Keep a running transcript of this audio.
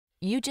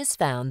You just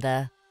found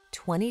the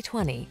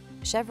 2020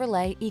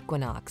 Chevrolet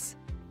Equinox.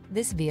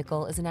 This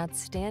vehicle is an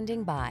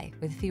outstanding buy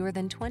with fewer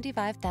than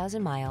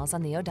 25,000 miles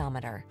on the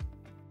odometer.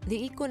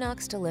 The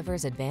Equinox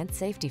delivers advanced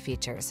safety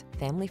features,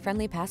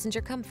 family-friendly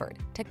passenger comfort,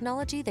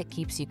 technology that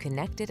keeps you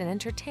connected and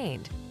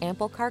entertained,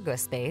 ample cargo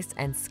space,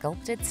 and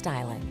sculpted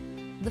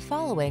styling. The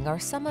following are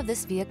some of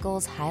this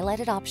vehicle's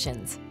highlighted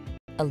options: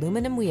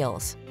 aluminum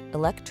wheels,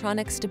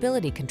 electronic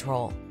stability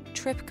control,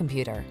 trip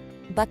computer,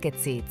 bucket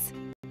seats,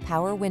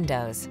 power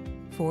windows,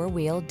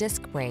 four-wheel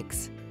disc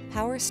brakes,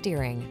 power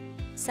steering.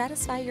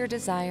 Satisfy your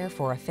desire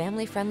for a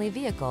family-friendly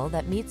vehicle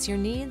that meets your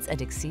needs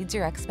and exceeds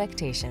your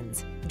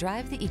expectations.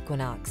 Drive the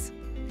Equinox.